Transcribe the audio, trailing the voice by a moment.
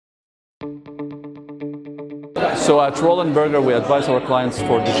So at Roland Berger, we advise our clients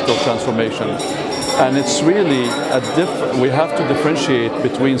for digital transformation. And it's really we have to differentiate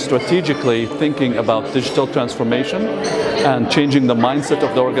between strategically thinking about digital transformation and changing the mindset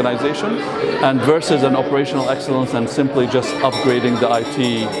of the organization, and versus an operational excellence and simply just upgrading the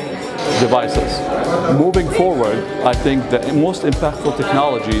IT devices. Moving forward, I think the most impactful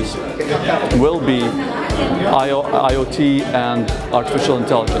technologies will be IoT and artificial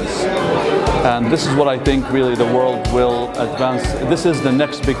intelligence. And this is what I think really the world will advance. This is the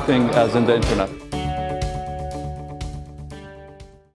next big thing as in the internet.